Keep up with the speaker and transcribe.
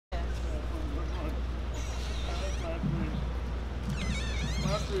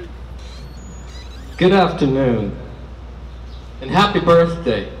Good afternoon, and happy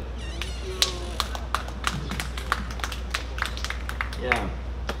birthday. Yeah.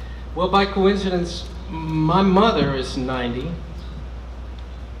 Well, by coincidence, my mother is 90,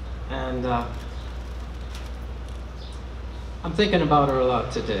 and I'm thinking about her a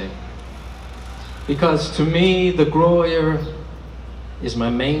lot today. Because to me, the Grolier is my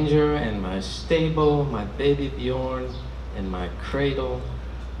manger and my stable, my baby Bjorn and my cradle,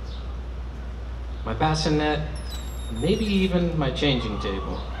 my bassinet, maybe even my changing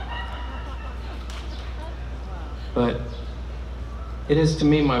table. But it is to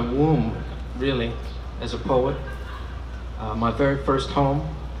me my womb, really, as a poet, my very first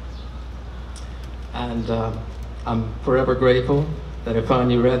home. And I'm forever grateful that I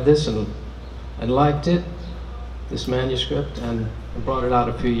finally read this and liked it, this manuscript, and brought it out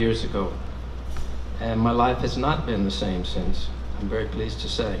a few years ago. And my life has not been the same since, I'm very pleased to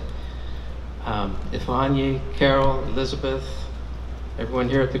say. Ifeanyi, Carol, Elizabeth, everyone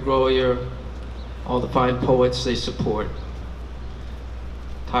here at the Grolier, all the fine poets they support,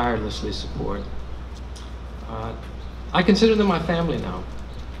 tirelessly support. I consider them my family now,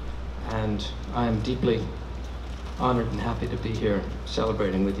 and I am deeply honored and happy to be here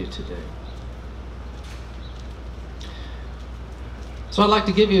celebrating with you today. So I'd like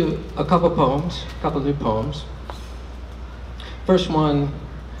to give you a couple poems, a couple new poems. First one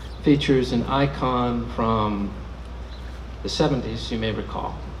features an icon from the 70s, you may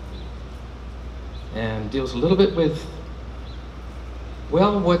recall, and deals a little bit with,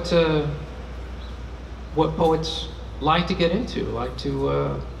 well, what poets like to get into, like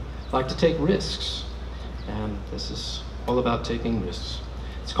to take risks, and this is all about taking risks.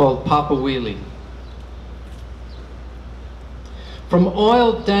 It's called Papa Wheelie. From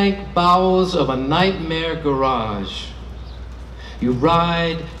oil-dank bowels of a nightmare garage, you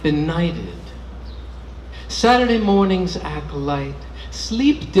ride benighted. Saturday morning's acolyte,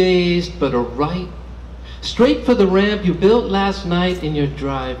 sleep-dazed but aright, straight for the ramp you built last night in your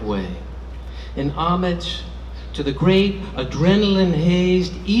driveway, in homage to the great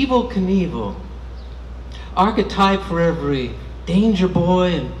adrenaline-hazed Evel Knievel, archetype for every danger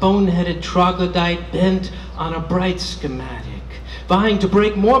boy and boneheaded troglodyte bent on a bright schematic, vying to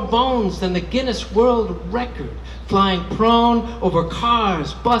break more bones than the Guinness World Record, flying prone over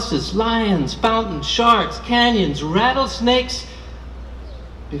cars, buses, lions, fountains, sharks, canyons, rattlesnakes,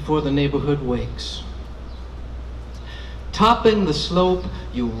 before the neighborhood wakes. Topping the slope,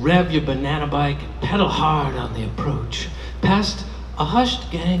 you rev your banana bike and pedal hard on the approach, past a hushed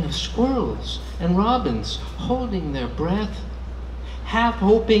gang of squirrels and robins holding their breath, half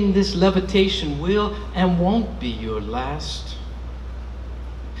hoping this levitation will and won't be your last.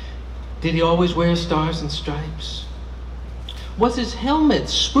 Did he always wear stars and stripes? Was his helmet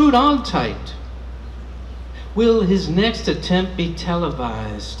screwed on tight? Will his next attempt be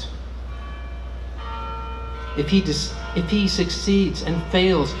televised? If he succeeds and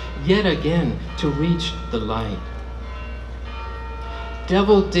fails yet again to reach the light.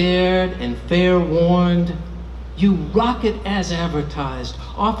 Devil dared and fair warned, you rocket as advertised,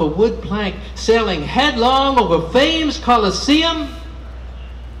 off a wood plank, sailing headlong over fame's Colosseum,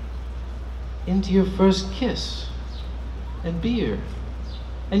 into your first kiss and beer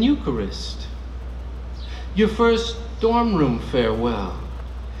and Eucharist, your first dorm room farewell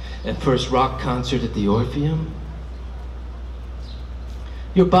and first rock concert at the Orpheum,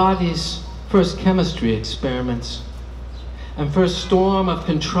 your body's first chemistry experiments and first storm of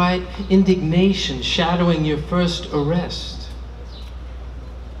contrite indignation shadowing your first arrest,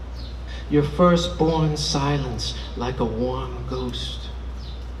 your firstborn silence like a warm ghost,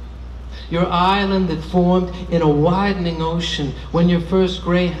 your island that formed in a widening ocean when your first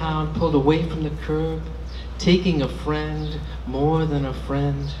greyhound pulled away from the curb, taking a friend more than a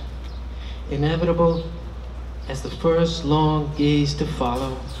friend, inevitable as the first long gaze to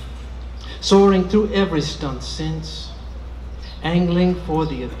follow, soaring through every stunt since, angling for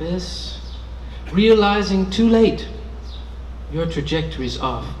the abyss, realizing too late your trajectory's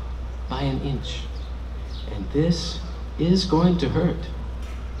off by an inch, and this is going to hurt.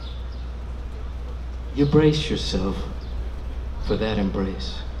 You brace yourself for that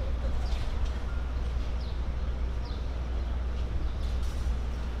embrace.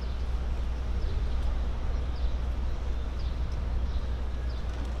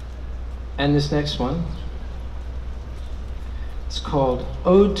 And this next one, it's called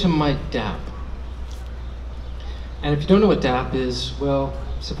Ode to My Dap. And if you don't know what dap is, well,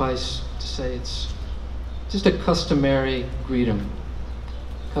 suffice to say it's just a customary greeting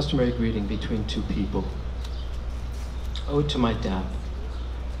between two people. Ode to my dap.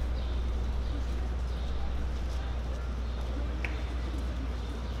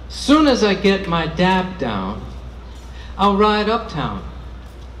 Soon as I get my dap down, I'll ride uptown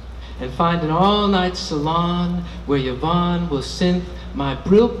and find an all-night salon where Yvonne will synth my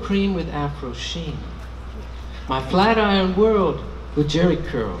Brill cream with Afro sheen, my Flatiron World with Jerry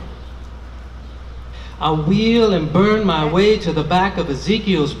curl. I'll wheel and burn my way to the back of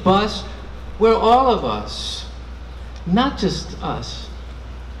Ezekiel's bus, where all of us, not just us,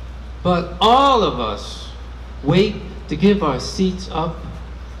 but all of us, wait to give our seats up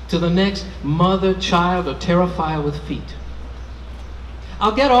to the next mother, child, or terrifier with feet.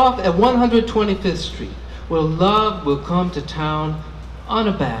 I'll get off at 125th Street, where love will come to town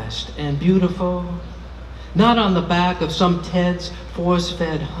unabashed and beautiful, not on the back of some Ted's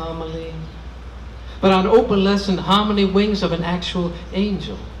force-fed homily, but on opalescent harmony wings of an actual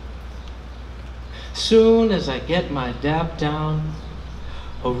angel. Soon as I get my dap down,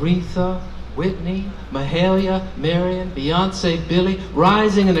 Aretha, Whitney, Mahalia, Marion, Beyonce, Billy,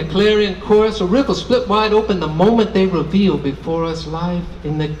 rising in a clarion chorus, a ripple split wide open the moment they reveal before us life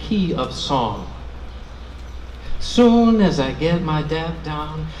in the key of song. Soon as I get my dap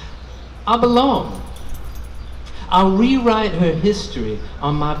down, I'll belong. I'll rewrite her history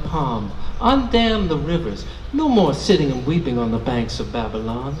on my palm, undam the rivers, no more sitting and weeping on the banks of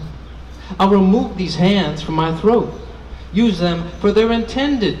Babylon. I'll remove these hands from my throat, use them for their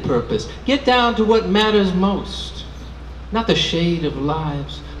intended purpose, get down to what matters most. Not the shade of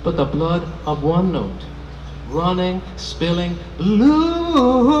lives, but the blood of one note, running, spilling,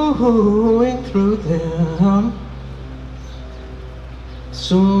 blowing through them.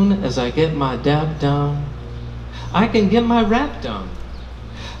 Soon as I get my dap down, I can get my rap down.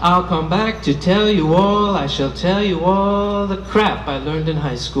 I'll come back to tell you all, I shall tell you all the crap I learned in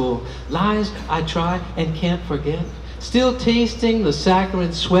high school, lies I try and can't forget, still tasting the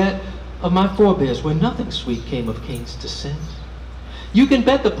saccharine sweat of my forebears, where nothing sweet came of Cain's descent. You can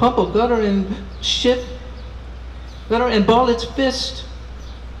bet the pump will gutter and ball its fist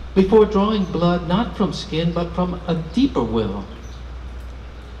before drawing blood, not from skin, but from a deeper well.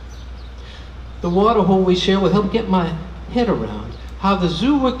 The water hole we share will help get my head around how the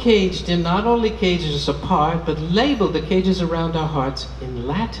zoo were caged in not only cages us apart, but labeled the cages around our hearts in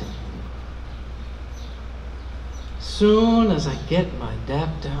Latin. Soon as I get my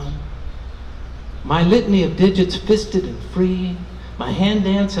dap down, my litany of digits fisted and free, my hand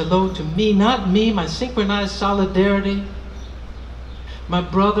dance hello to me, not me, my synchronized solidarity, my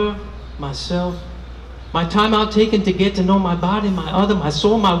brother, myself, my time out taken to get to know my body, my other, my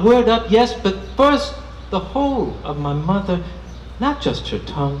soul, my word up, yes, but first the whole of my mother, not just her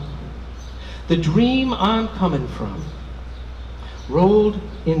tongue. The dream I'm coming from, rolled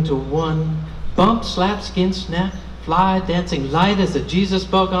into one, bump, slap, skin, snap, fly, dancing light as a Jesus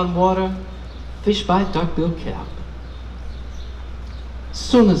bug on water, fish bite, duckbill cap.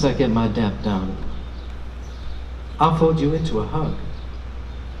 Soon as I get my dap down, I'll fold you into a hug.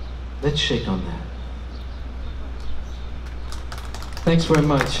 Let's shake on that. Thanks very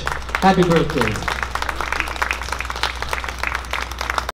much. Happy birthday.